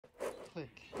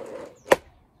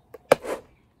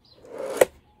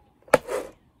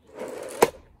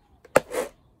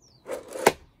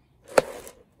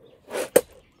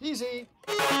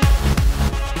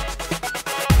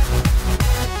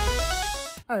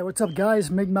Hi, what's up guys?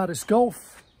 MIGMATIS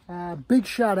Golf. Big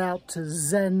shout out to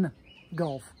Zen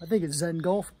Golf. I think it's Zen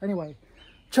Golf. Anyway,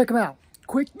 check them out.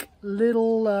 Quick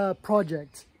little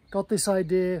project. Got this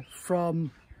idea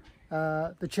from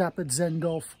the chap at Zen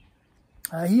Golf.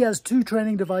 He has two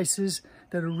training devices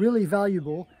that are really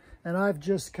valuable, and I've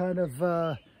just kind of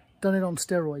done it on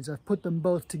steroids. I've put them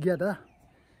both together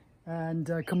and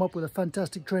come up with a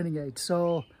fantastic training aid.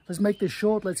 So let's make this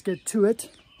short. Let's get to it.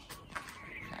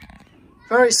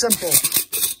 Very simple.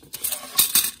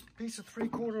 Piece of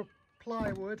 3/4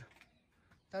 plywood.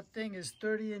 That thing is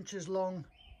 30 inches long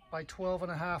by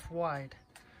 12.5 wide.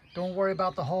 Don't worry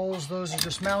about the holes. Those are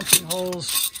just mounting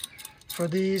holes for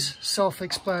these,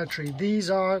 self-explanatory. These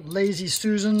are lazy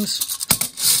suzans.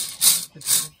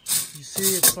 You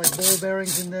see, it's like ball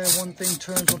bearings in there. One thing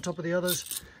turns on top of the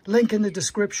others. Link in the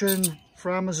description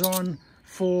for Amazon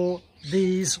for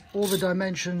these. All the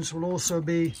dimensions will also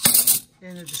be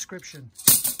in the description.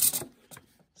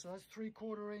 So that's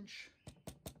 3/4 inch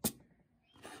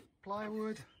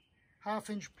plywood, 1/2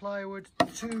 inch plywood,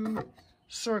 2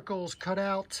 circles cut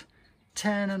out,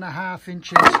 10.5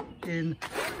 inches in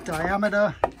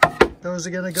diameter. Those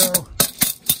are going to go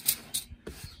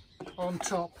on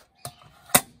top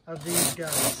of these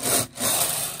guys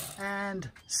and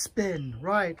spin.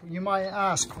 Right, you might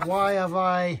ask, why have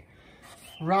I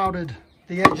routed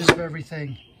the edges of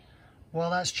everything?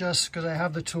 Well, that's just because I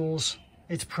have the tools.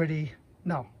 It's pretty.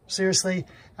 No, seriously,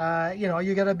 you know,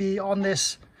 you're going to be on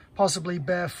this possibly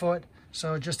barefoot.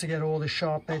 So just to get all the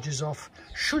sharp edges off,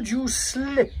 should you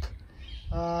slip.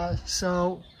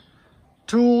 So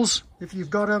tools, if you've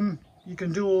got them, you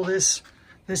can do all this.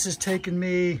 This has taken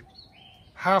me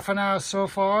half an hour so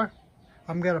far.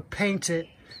 I'm going to paint it,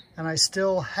 and I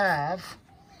still have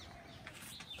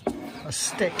a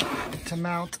stick to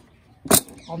mount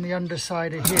on the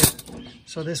underside of here.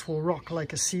 So this will rock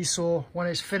like a seesaw. When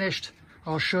it's finished,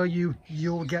 I'll show you.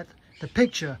 You'll get the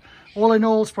picture. All in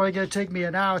all, it's probably going to take me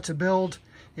an hour to build.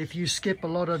 If you skip a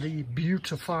lot of the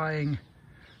beautifying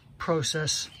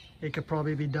process, it could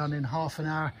probably be done in half an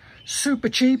hour. Super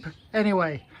cheap.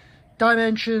 Anyway,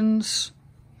 dimensions,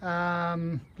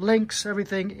 links,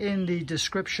 everything in the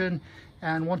description.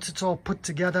 And once it's all put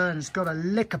together and it's got a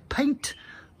lick of paint,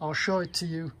 I'll show it to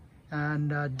you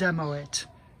and demo it.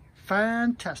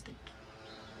 Fantastic.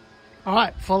 All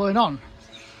right, following on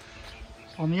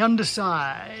the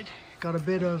underside, got a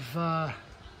bit of 1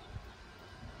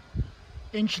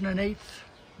 1/8"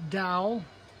 dowel.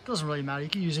 Doesn't really matter, you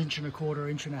can use 1 1/4",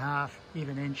 1.5",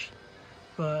 even inch,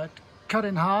 but cut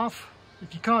in half.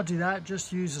 If you can't do that,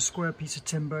 just use a square piece of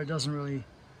timber. It doesn't really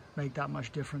make that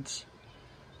much difference.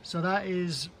 So that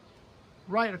is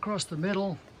right across the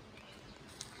middle,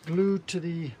 glued to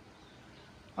the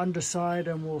underside,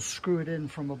 and we'll screw it in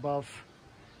from above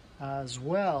as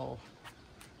well.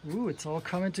 Ooh, it's all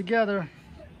coming together.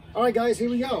 All right guys, here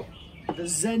we go. The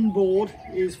Zen board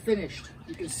is finished.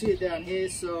 You can see it down here.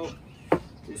 So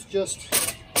it's just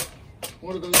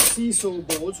one of those seesaw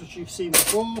boards which you've seen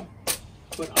before,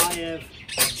 but I have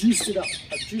juiced it up.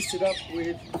 I've juiced it up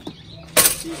with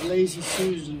these lazy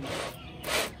Susan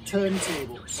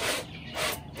turntables.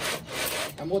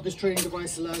 And what this training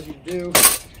device allows you to do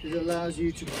is it allows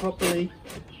you to properly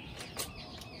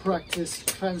practice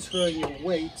transferring your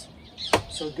weight.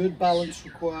 So good balance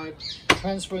required,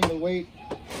 transferring the weight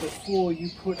before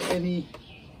you put any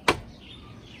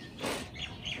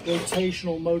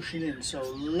rotational motion in. So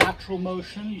lateral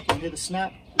motion, you can hear the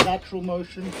snap, lateral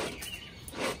motion,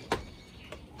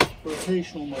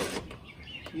 rotational motion.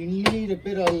 You need a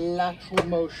bit of lateral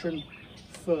motion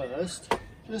first,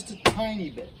 just a tiny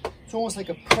bit. It's almost like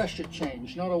a pressure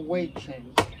change, not a weight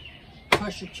change.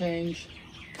 Pressure change,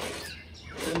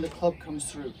 then the club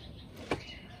comes through.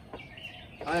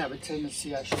 I have a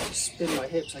tendency actually to spin my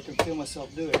hips. I can feel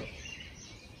myself do it.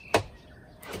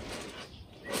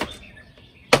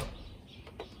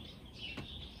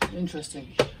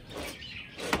 Interesting.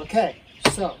 Okay,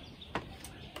 so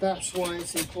that's why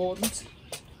it's important.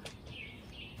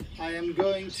 I am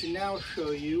going to now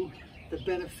show you the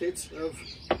benefits of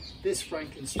this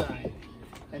Frankenstein,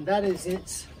 and that is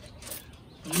it's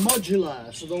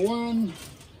modular. So the one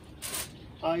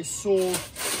I saw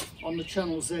on the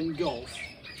channel Zen Golf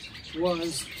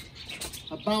was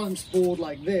a balance board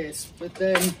like this, but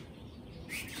then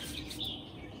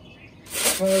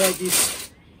kind of like this,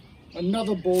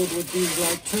 another board with these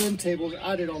like turntables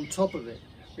added on top of it,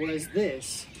 whereas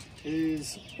this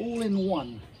is all in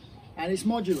one and it's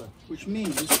modular, which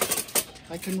means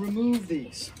I can remove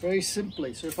these very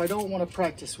simply. So if I don't want to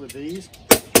practice with these,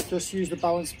 just use the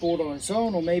balance board on its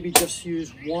own, or maybe just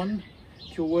use one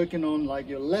if you're working on like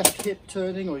your left hip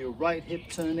turning or your right hip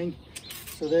turning.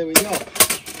 So there we go.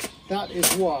 That is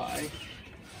why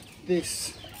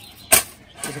this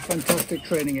is a fantastic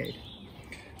training aid.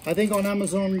 I think on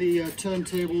Amazon the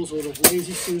turntables or the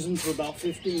lazy suzans were about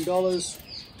 $15.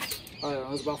 I don't know,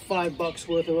 there's about $5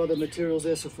 worth of other materials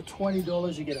there. So for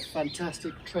 $20 you get a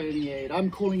fantastic training aid.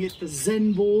 I'm calling it the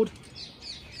Zen Board,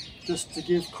 just to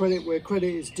give credit where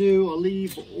credit is due. I'll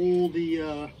leave all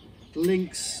the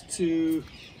links to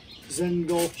Zen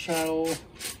Golf channel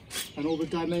and all the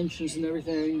dimensions and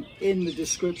everything in the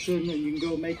description, and you can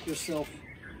go make yourself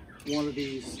one of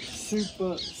these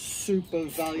super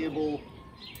valuable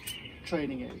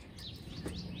training aid.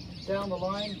 Down the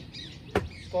line,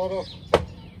 start off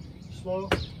slow.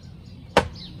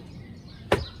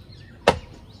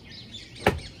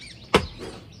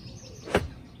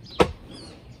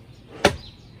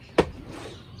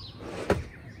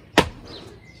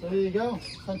 So there you go,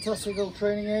 fantastic little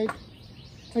training aid.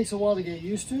 Takes a while to get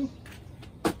used to,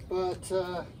 but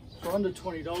for under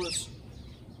 $20,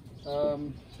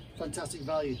 fantastic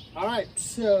value. All right,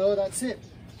 so that's it.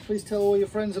 Please tell all your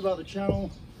friends about the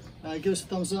channel. Give us a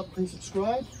thumbs up, please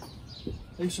subscribe.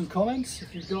 Leave some comments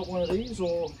if you've got one of these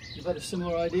or you've had a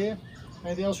similar idea.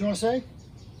 Anything else you want to say?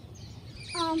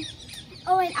 Oh,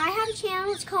 and I have a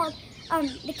channel, it's called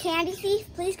The Candy Thief.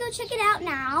 Please go check it out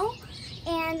now.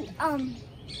 And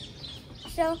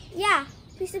so yeah,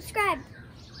 please subscribe.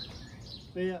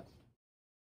 See ya.